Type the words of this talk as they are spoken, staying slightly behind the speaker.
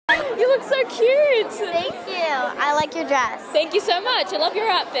look so cute. Thank you. I like your dress. Thank you so much. I love your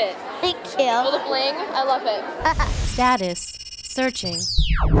outfit. Thank you. All the bling. I love it. Status. Searching.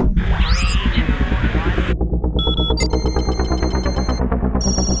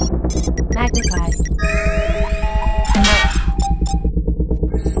 Magnify.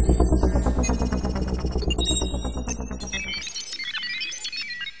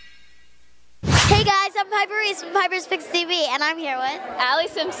 Hey guys, I'm Piper Reese from Piper's Picks TV, and I'm here with Allie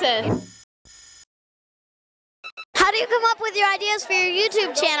Simpson. How do you come up with your ideas for your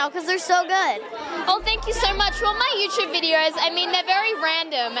YouTube channel? Because they're so good. Oh, thank you so much. Well, my YouTube videos, I mean, they're very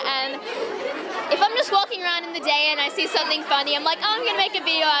random, and if I'm just walking around in the day and I see something funny, I'm like, oh, I'm going to make a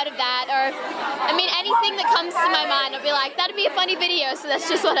video out of that, or, I mean, anything that comes to my mind, I'll be like, that'd be a funny video, so that's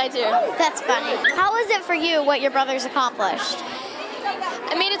just what I do. That's funny. How is it for you what your brother's accomplished?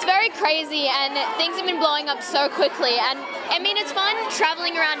 I mean, it's very crazy, and things have been blowing up so quickly, and I mean, it's fun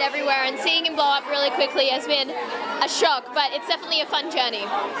traveling around everywhere, and seeing him blow up really quickly has been a shock, but it's definitely a fun journey.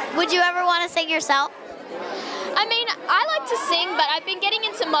 Would you ever want to sing yourself? I mean, I like to sing, but I've been getting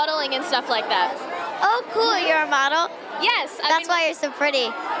into modeling and stuff like that. Oh, cool. You're a model? Yes. That's why you're so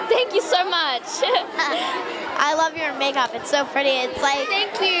pretty. Thank you so much. I love your makeup. It's so pretty. It's like...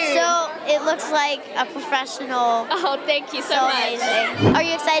 Thank you. So, it looks like a professional. Oh, thank you so much. Amazing. Are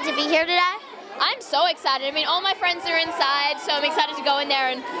you excited to be here today? I'm so excited. I mean, all my friends are inside, so I'm excited to go in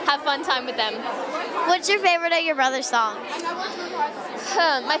there and have fun time with them. What's your favorite of your brother's songs?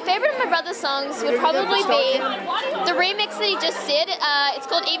 My favorite of my brother's songs would probably be the remix that he just did. It's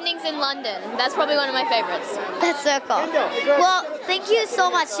called Evenings in London. That's probably one of my favorites. That's so cool. Well, thank you so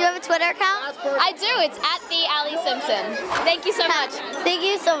much. Do you have a Twitter account? I do. It's @TheAllieSimpson. Thank you so much. Thank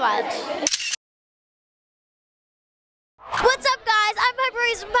you so much. What's up, guys? I'm Piper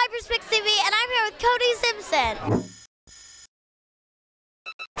Reese from Piper's Picks TV, and I'm here with Cody Simpson.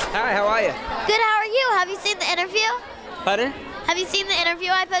 Hi, how are you? Good, how are you? Have you seen the interview? Pardon? Have you seen the interview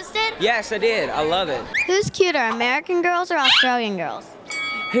I posted? Yes, I did. I love it. Who's cuter, American girls or Australian girls?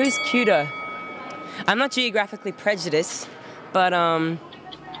 Who's cuter? I'm not geographically prejudiced, but I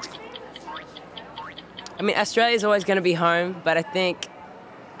mean, Australia's always going to be home, but I think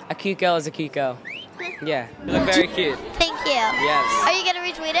a cute girl is a cute girl. Yeah, you look very cute. Thank you. Yes. Are you going to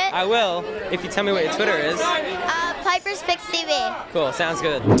retweet it? I will, if you tell me what your Twitter is. Piper's Picks TV. Cool, sounds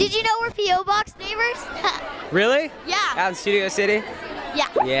good. Did you know we're P.O. Box neighbors? Really? Yeah. Out in Studio City? Yeah.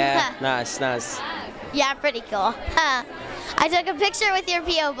 Yeah, nice, nice. Yeah, pretty cool. I took a picture with your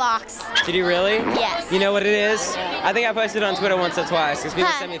P.O. box. Did you really? Yes. You know what it is? I think I posted it on Twitter once or twice, because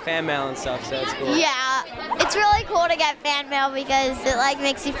people send me fan mail and stuff, so it's cool. Yeah, it's really cool to get fan mail because it like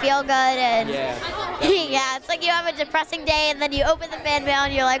makes you feel good and Yeah. yeah, it's like you have a depressing day and then you open the fan mail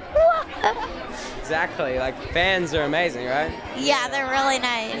and you're like, whoa. Exactly, like fans are amazing, right? Yeah, they're really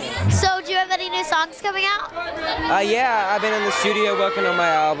nice. So, do you have any new songs coming out? Yeah, I've been in the studio working on my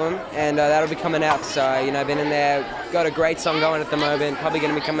album, and that'll be coming out. So, I've been in there, got a great song going at the moment. Probably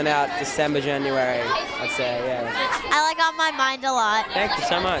going to be coming out December, January, I'd say, yeah. I like On My Mind a lot. Thank you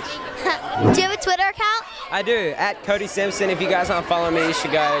so much. Do you have a Twitter account? I do, @Cody Simpson. If you guys aren't following me, you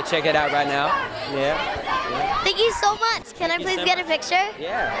should go check it out right now. Yeah. Thank you so much. Can I please get a picture?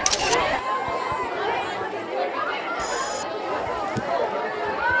 Yeah.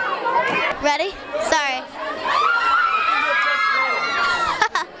 Ready? Sorry.